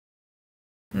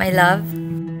My love,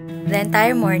 the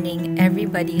entire morning,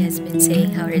 everybody has been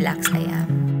saying how relaxed I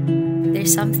am.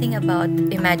 There's something about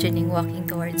imagining walking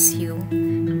towards you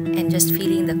and just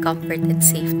feeling the comfort and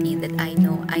safety that I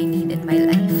know I need in my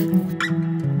life.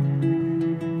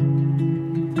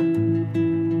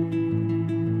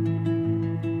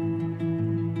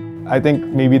 I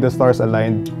think maybe the stars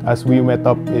aligned as we met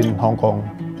up in Hong Kong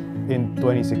in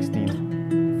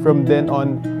 2016. From then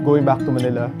on, going back to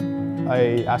Manila,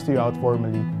 I asked you out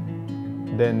formally.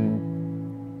 Then,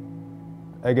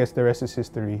 I guess the rest is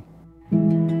history.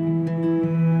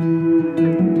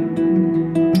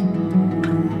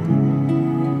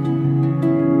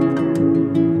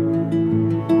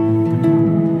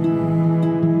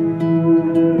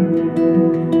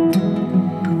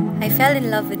 I fell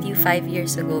in love with you 5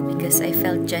 years ago because I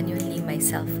felt genuinely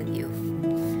myself with you.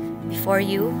 Before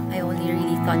you, I only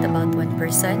really thought about one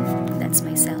person, that's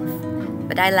myself.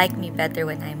 But I like me better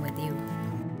when I'm with you.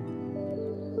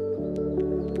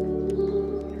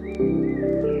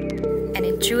 And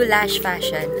in true Lash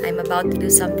fashion, I'm about to do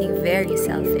something very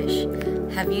selfish.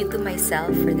 Have you to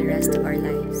myself for the rest of our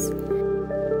lives.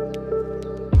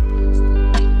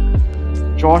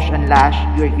 Josh and Lash,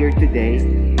 you are here today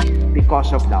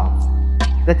because of love.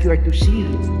 That you are to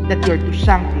seal, that you are to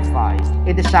sanctify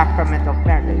in the sacrament of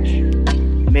marriage.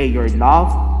 May your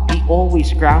love be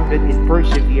always grounded in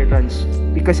perseverance,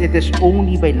 because it is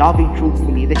only by loving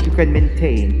truthfully that you can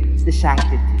maintain the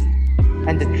sanctity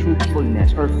and the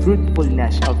truthfulness or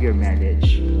fruitfulness of your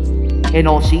marriage. In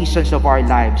all seasons of our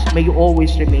lives, may you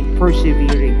always remain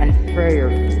persevering and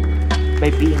prayerful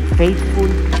by being faithful,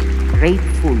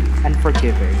 grateful, and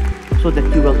forgiving, so that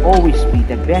you will always be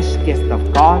the best gift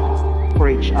of God for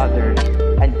each other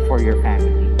and for your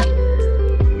family.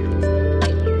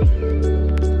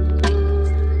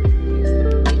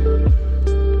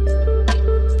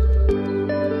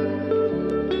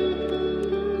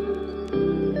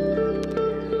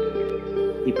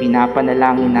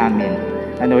 Ipinapanalangin namin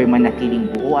na naway manatiling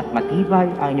buo at matibay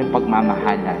ang inyong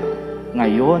pagmamahalan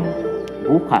ngayon,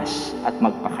 bukas at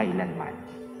magpakailanman.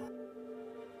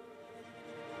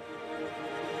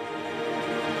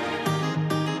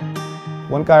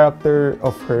 One character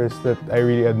of hers that I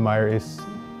really admire is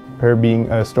her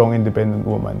being a strong, independent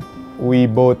woman. We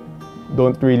both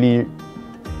don't really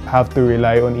have to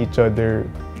rely on each other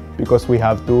because we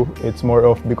have to. It's more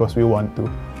of because we want to.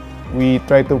 We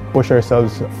try to push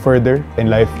ourselves further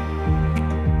in life.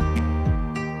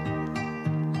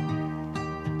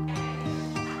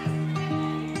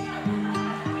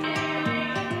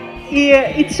 Yeah,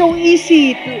 it's so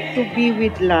easy to be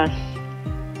with Lash.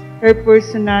 Her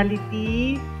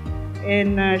personality,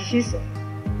 and she's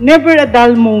never a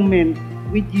dull moment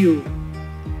with you.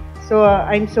 So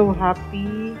I'm so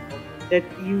happy that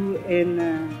you and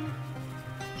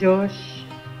Josh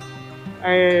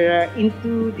are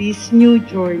into this new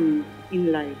journey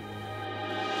in life.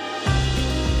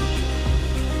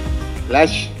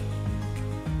 Lash,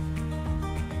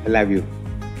 I love you.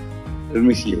 I'll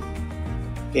miss you.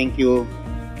 Thank you.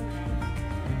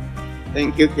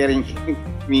 Thank you, caring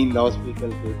me in the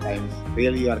hospital 2 times.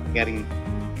 Really, you are caring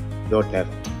daughter.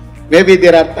 Maybe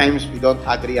there are times we don't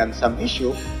agree on some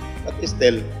issue, but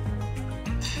still,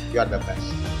 you are the best.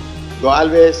 You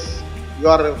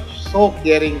are so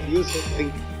caring. You so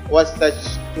caring. Was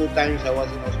such 2 times I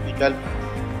was in hospital.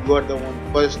 You are the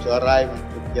one first to arrive and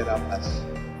took care of us.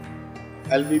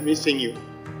 I'll be missing you.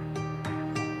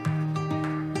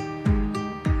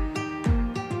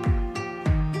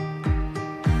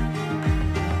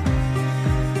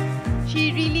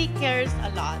 She really cares a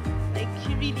lot. Like,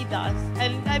 she really does.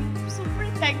 And I'm super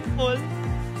thankful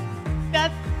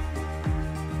that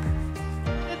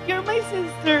you're my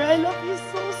sister. I love you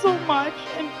so much.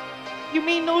 And you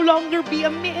may no longer be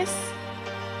a miss,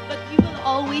 but you will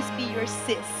always be your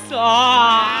sis.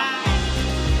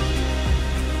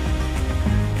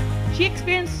 She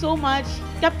experienced so much,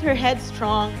 kept her head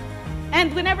strong.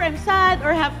 And whenever I'm sad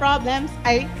or have problems,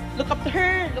 I look up to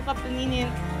her, look up to Ninin.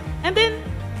 And then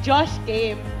Josh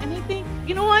came, and I think,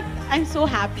 you know what? I'm so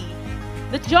happy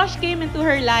that Josh came into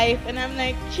her life, and I'm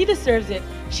like, she deserves it.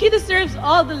 She deserves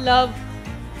all the love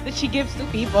that she gives to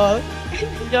people.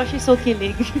 Josh is so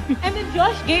killing. And then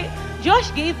Josh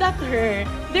gave that to her.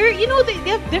 They're, you know, they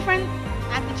have different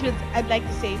attitudes, I'd like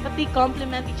to say, but they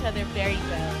complement each other very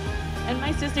well. And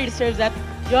my sister deserves that.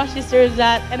 Josh deserves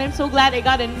that. And I'm so glad I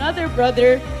got another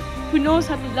brother who knows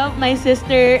how to love my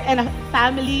sister and a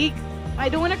family. I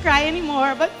don't want to cry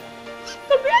anymore, but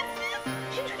congrats!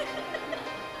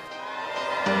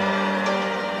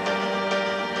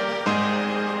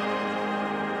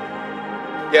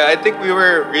 Yeah, I think we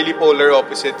were really polar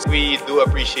opposites. We do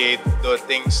appreciate the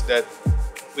things that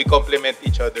we complement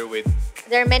each other with.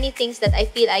 There are many things that I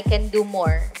feel I can do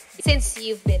more since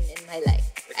you've been in my life.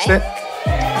 Except,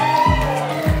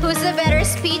 Who's the better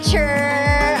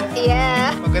speecher?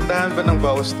 Yeah. magandahan ba ng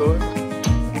bawas to?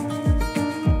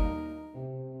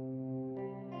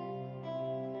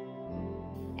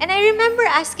 And I remember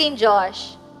asking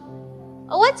Josh,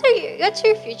 "Oh, what's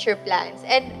your future plans?"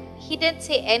 And he didn't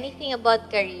say anything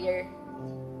about career.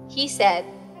 He said,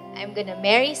 "I'm gonna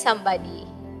marry somebody.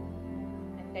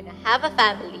 I'm gonna have a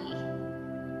family.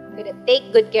 I'm gonna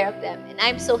take good care of them." And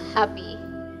I'm so happy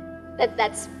that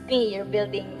that's me you're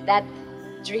building that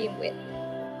dream with.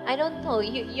 I don't know,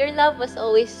 your love was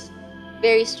always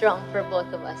very strong for both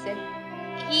of us. And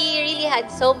he really had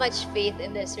so much faith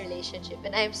in this relationship.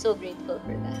 And I'm so grateful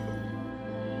for that.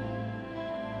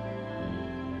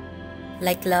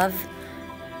 Like love,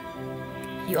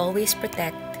 you always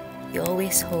protect, you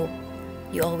always hope,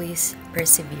 you always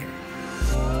persevere.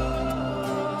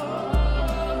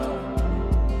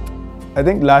 I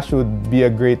think Lash would be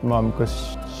a great mom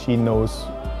because she knows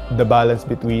the balance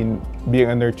between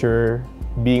being a nurturer,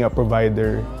 being a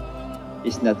provider.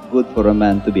 It's not good for a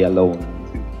man to be alone.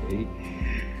 Okay?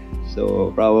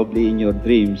 So probably in your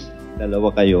dreams,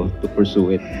 dalawa kayo to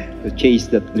pursue it, to chase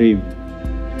that dream.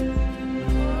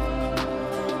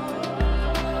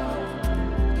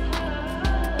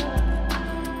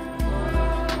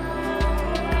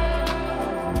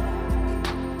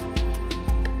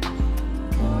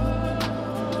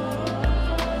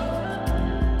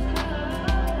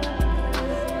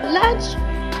 Lash,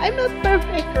 I'm not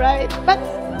perfect, right? But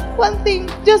one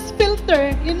thing, just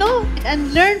filter,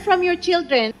 and learn from your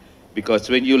children. Because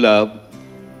when you love,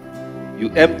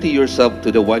 you empty yourself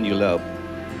to the one you love.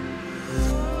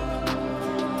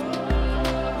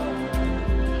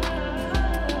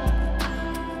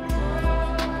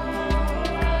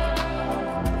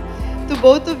 To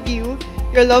both of you,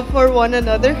 your love for one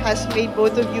another has made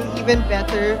both of you even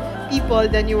better people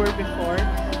than you were before.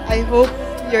 I hope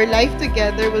your life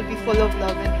together will be full of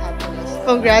love and happiness.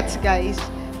 Congrats, guys.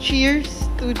 Cheers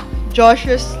to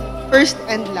Josh's first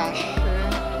and Lash.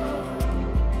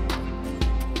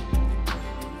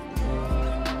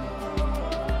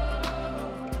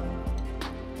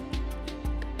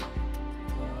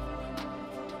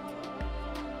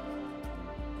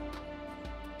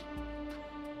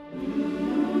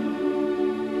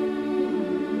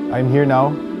 I'm here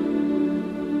now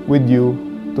with you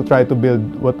to try to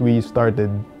build what we started.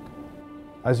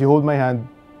 As you hold my hand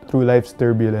through life's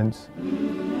turbulence,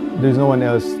 there's no one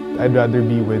else I'd rather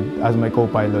be with as my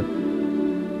co-pilot.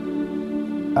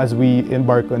 As we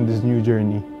embark on this new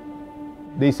journey,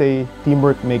 they say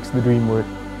teamwork makes the dream work.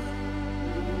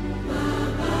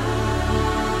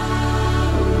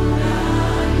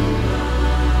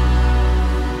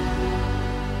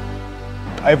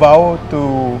 I vow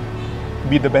to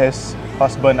be the best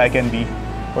husband I can be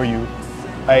for you.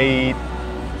 I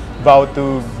vow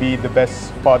to be the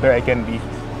best father I can be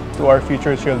to our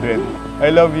future children. I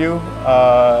love you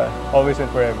always and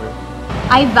forever.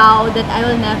 I vow that I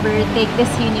will never take this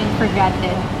union for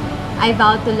granted. I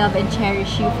vow to love and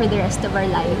cherish you for the rest of our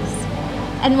lives.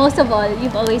 And most of all,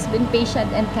 you've always been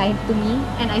patient and kind to me,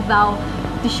 and I vow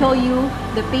to show you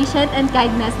the patience and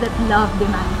kindness that love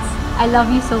demands. I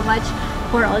love you so much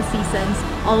for all seasons,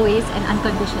 always and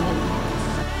unconditionally.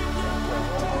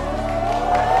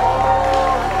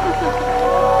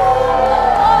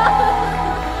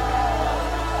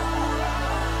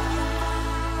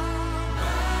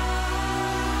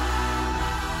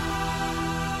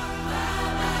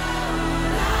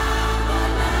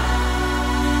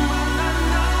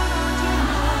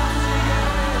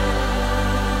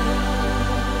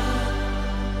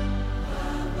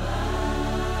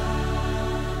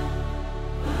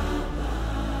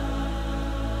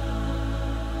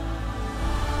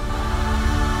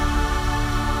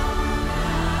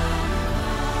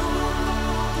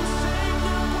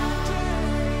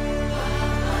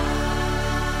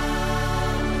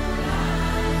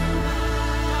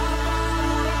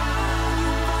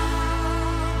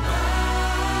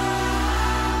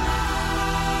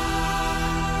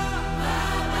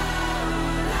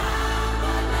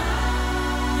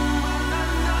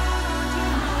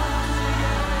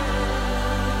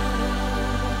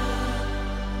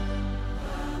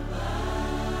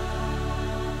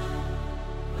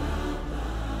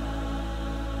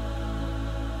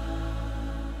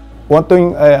 One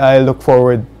thing I look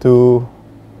forward to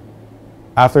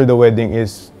after the wedding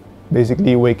is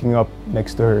basically waking up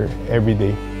next to her every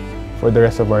day for the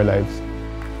rest of our lives.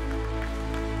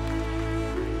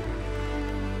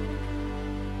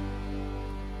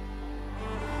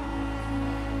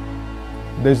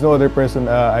 There's no other person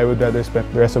I would rather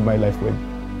spend the rest of my life with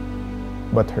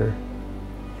but her.